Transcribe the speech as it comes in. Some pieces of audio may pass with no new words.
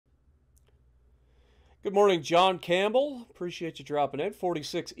Good morning, John Campbell. Appreciate you dropping in.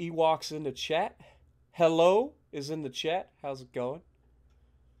 46 Ewoks in the chat. Hello is in the chat. How's it going?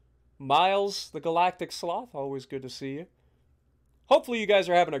 Miles, the Galactic Sloth. Always good to see you. Hopefully you guys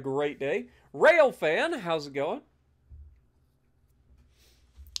are having a great day. Rail fan, how's it going?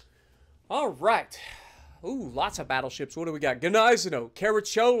 All right. Ooh, lots of battleships. What do we got? Gnaizeno,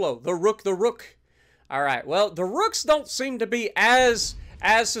 Caracciolo, the Rook. All right. Well, the Rooks don't seem to be as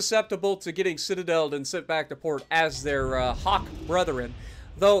susceptible to getting citadeled and sent back to port as their Hawk brethren,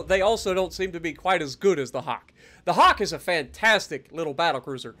 though they also don't seem to be quite as good as the Hawk. The Hawk is a fantastic little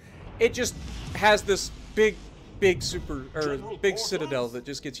battlecruiser. It just has this big citadel that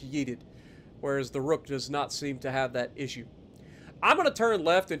just gets yeeted, whereas the Rook does not seem to have that issue. I'm going to turn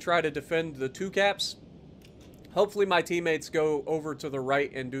left and try to defend the two caps. Hopefully my teammates go over to the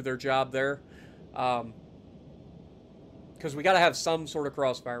right and do their job there. Because we got to have some sort of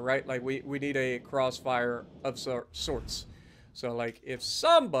crossfire, right? Like, we need a crossfire of sorts. So, like, if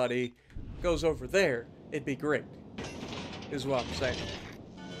somebody goes over there, it'd be great, is what I'm saying.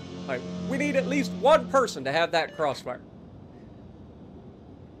 Like, we need at least one person to have that crossfire.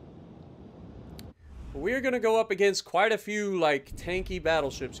 We're going to go up against quite a few, like, tanky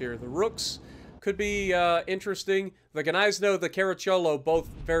battleships here. The Rooks could be interesting. The Gnaizeno, the Caracciolo, both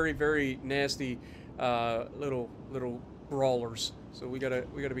very, very nasty little brawlers. So we gotta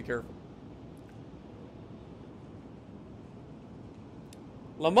be careful.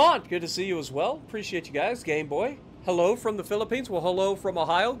 Lamont, good to see you as well. Appreciate you guys. Game Boy, hello from the Philippines. Well, hello from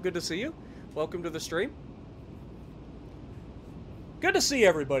Ohio. Good to see you. Welcome to the stream. Good to see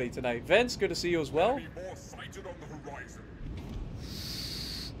everybody tonight. Vince, good to see you as well.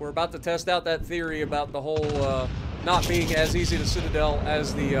 We're about to test out that theory about the whole not being as easy to citadel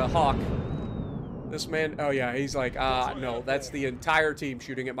as the Hawk. This man, oh yeah, he's like, no, that's the entire team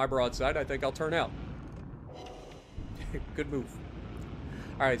shooting at my broadside. I think I'll turn out. Good move.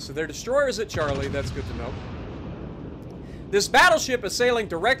 Alright, so their destroyer is at Charlie. That's good to know. This battleship is sailing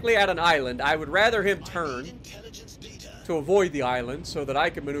directly at an island. I would rather him turn to avoid the island so that I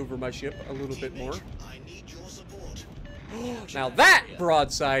can maneuver my ship a little bit more. Now that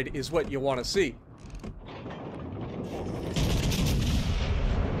broadside is what you want to see.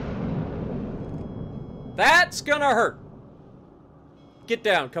 That's gonna hurt. Get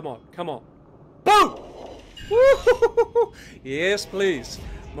down. Come on. Come on. Boom! Woo-hoo-hoo-hoo. Yes, please.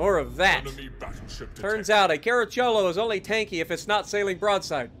 More of that. Turns out a Caracciolo is only tanky if it's not sailing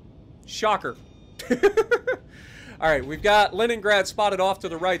broadside. Shocker. Alright, we've got Leningrad spotted off to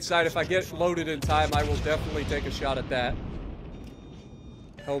the right side. If I get loaded in time, I will definitely take a shot at that.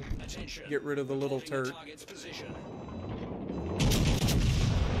 Help get rid of the little turd.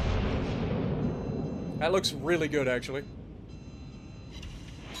 That looks really good, actually.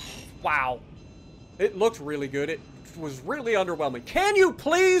 Wow. It looked really good. It was really underwhelming. Can you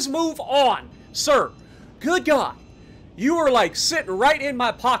please move on, sir? Good God. You are, like, sitting right in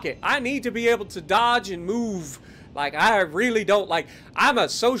my pocket. I need to be able to dodge and move. Like, I really don't, like, I'm a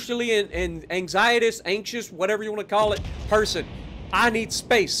socially and anxious, whatever you want to call it, person. I need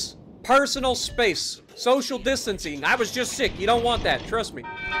space. Personal space. Social distancing. I was just sick. You don't want that. Trust me.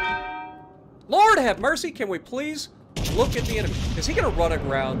 Lord have mercy, can we please look at the enemy? Is he going to run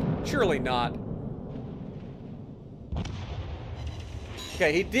aground? Surely not.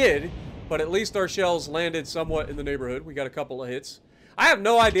 Okay, he did, but at least our shells landed somewhat in the neighborhood. We got a couple of hits. I have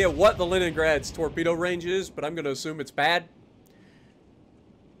no idea what the Leningrad's torpedo range is, but I'm going to assume it's bad.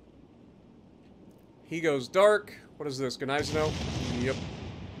 He goes dark. What is this, Gnaizeno? Yep.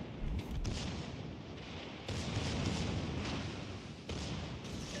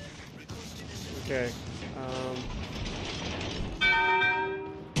 Okay.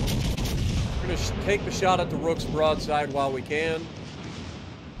 We're going to take the shot at the Rook's broadside while we can.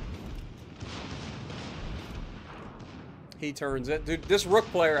 He turns it. Dude, this Rook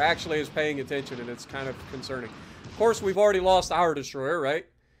player actually is paying attention, and it's kind of concerning. Of course, we've already lost our destroyer, right?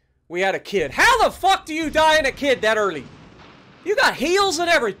 We had a kid. How the fuck do you die in a kid that early? You got heals and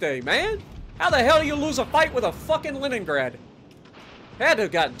everything, man. How the hell do you lose a fight with a fucking Leningrad? Had to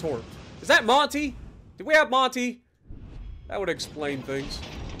have gotten torqued. Is that Monty? Did we have Monty? That would explain things.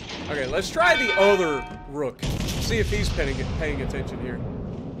 Okay, let's try the other Rook. See if he's paying attention here.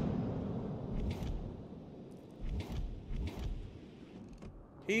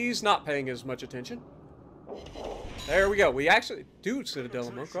 He's not paying as much attention. There we go. We actually do Citadel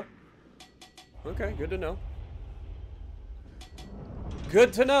him. Okay. Okay, good to know.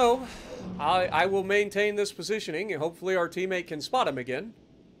 Good to know. I will maintain this positioning, and hopefully our teammate can spot him again.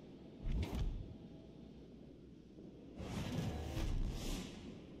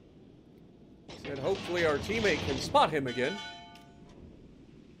 And hopefully our teammate can spot him again.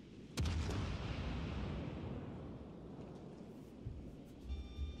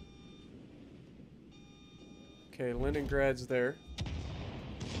 Okay, Leningrad's there.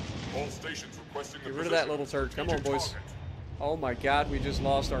 All stations requesting Get rid of that little turd. Come on, boys. Oh my god, we just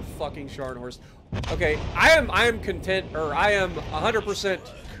lost our fucking Scharnhorst. Okay, I am content, or I am 100%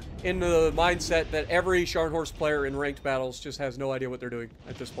 in the mindset that every Scharnhorst player in ranked battles just has no idea what they're doing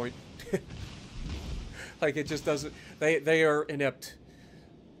at this point. Like, it just doesn't... They are inept.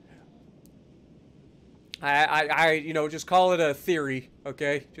 You know, just call it a theory,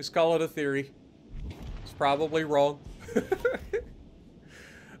 okay? Just call it a theory. It's probably wrong.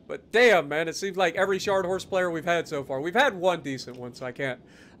 But damn, man, it seems like every Scharnhorst player we've had so far. We've had one decent one, so I can't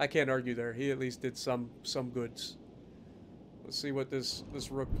argue there. He at least did some goods. Let's see what this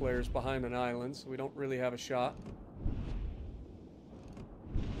Rook player is behind an island, so we don't really have a shot.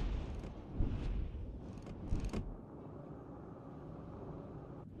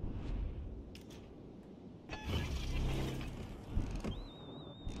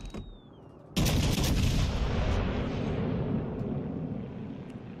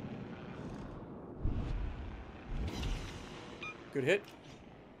 Good hit.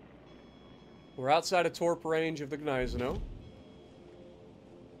 We're outside of torp range of the Gneisenau.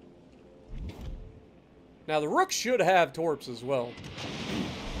 Now the Rook should have torps as well.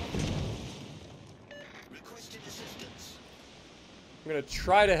 Requested assistance. I'm gonna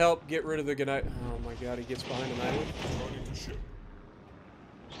try to help get rid of the Gneisenau. Oh my god, he gets behind an island. Returning to ship.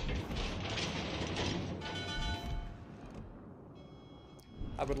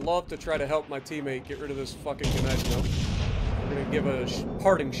 I would love to try to help my teammate get rid of this fucking Gneisenau. We're gonna give a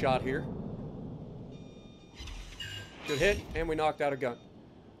parting shot here. Good hit, and we knocked out a gun.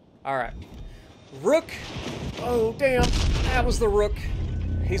 Alright. Rook. Oh, damn. That was the Rook.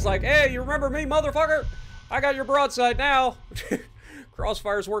 He's like, hey, you remember me, motherfucker? I got your broadside now.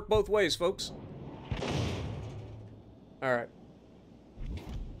 Crossfires work both ways, folks. Alright.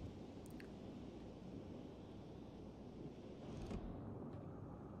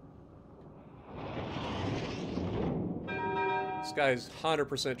 This guy's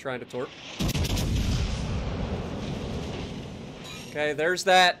 100% trying to torp. Okay, there's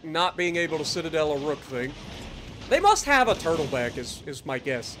that not being able to Citadel a Rook thing. They must have a turtleback, is my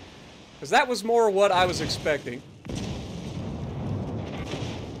guess. Because that was more what I was expecting.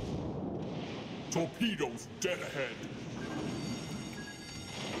 Torpedoes dead ahead.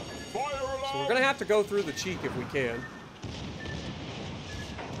 Fire alarm! So we're gonna have to go through the cheek if we can.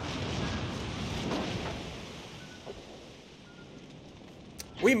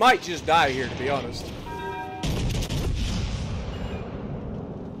 We might just die here, to be honest.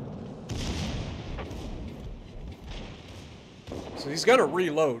 So he's gonna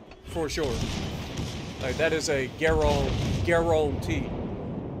reload, for sure. Like, that is a guarantee.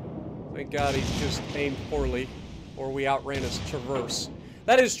 Thank God he just aimed poorly, or we outran his traverse.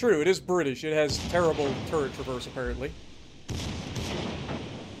 That is true, it is British. It has terrible turret traverse, apparently.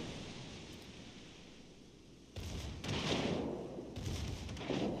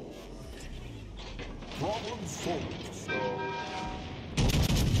 Problem solved, sir.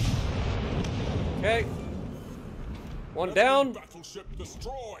 Okay. One down. Battleship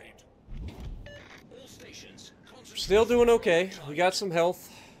destroyed. All stations. Still doing okay. We got some health.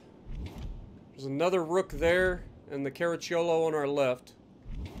 There's another Rook there, and the Caracciolo on our left.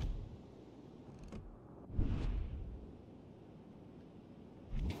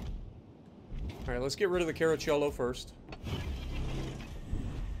 Alright, let's get rid of the Caracciolo first.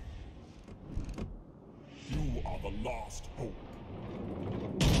 You are the last hope.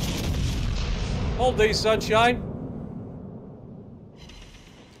 Hold these, sunshine.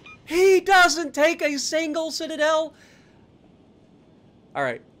 He doesn't take a single Citadel.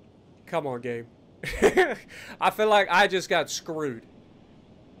 Alright. Come on, game. I feel like I just got screwed.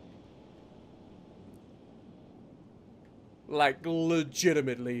 Like,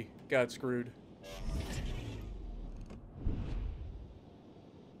 legitimately got screwed.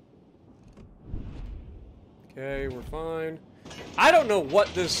 Okay, we're fine. I don't know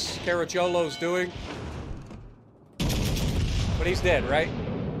what this Caracciolo's doing. But he's dead, right?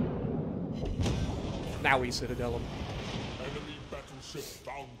 Now we Citadel him. Enemy battleship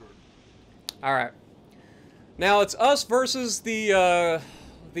foundered. Alright. Now it's us versus the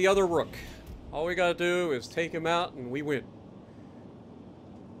other Rook. All we gotta do is take him out and we win.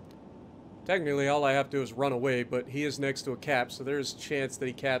 Technically, all I have to do is run away, but he is next to a cap, so there's a chance that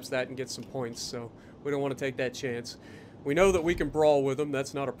he caps that and gets some points, so we don't want to take that chance. We know that we can brawl with him,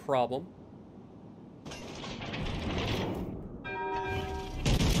 that's not a problem.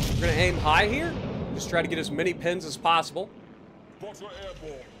 We're gonna aim high here. Just try to get as many pins as possible. Spotter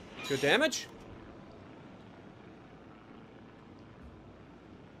airborne. Good damage.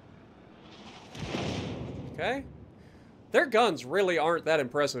 Okay. Their guns really aren't that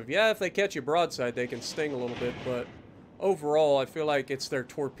impressive. Yeah, if they catch you broadside, they can sting a little bit, but overall, I feel like it's their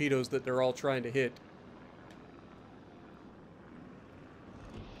torpedoes that they're all trying to hit.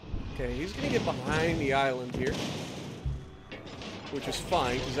 Okay, he's going to get behind the island here, which is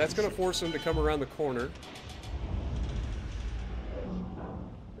fine, because that's going to force him to come around the corner.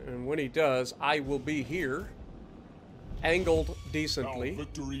 And when he does, I will be here, angled decently. Our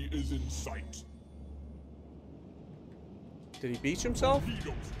victory is in sight. Did he beach himself?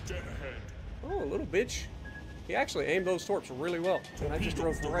 Torpedoes dead ahead. Oh, a little bitch. He actually aimed those torps really well, and I just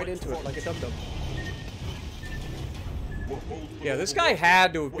drove right into it like a dum-dum. Yeah, this guy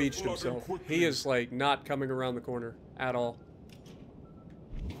had to have beached himself. He is, like, not coming around the corner at all.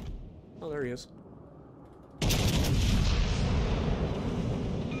 Oh, there he is.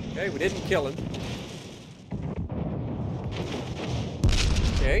 Okay, we didn't kill him.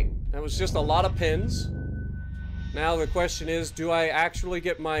 Okay, that was just a lot of pins. Now the question is, do I actually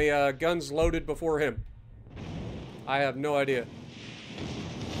get my guns loaded before him? I have no idea.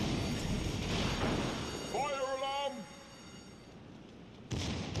 Fire alarm!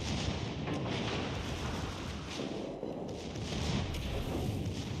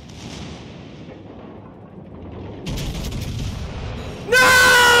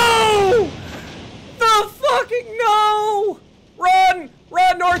 No! The fucking no! Run!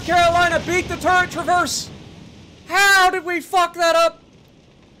 Run, North Carolina! Beat the turret traverse! How did we fuck that up?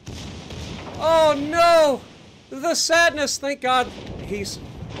 Oh no! The sadness, thank God he's...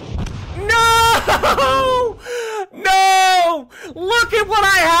 No! No! Look at what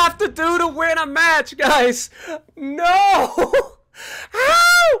I have to do to win a match, guys! No! How?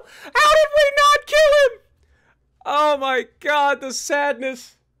 How did we not kill him? Oh my God, the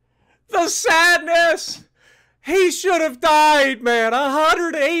sadness. The sadness! He should have died, man.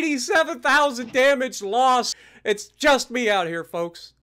 187,000 damage lost. It's just me out here, folks.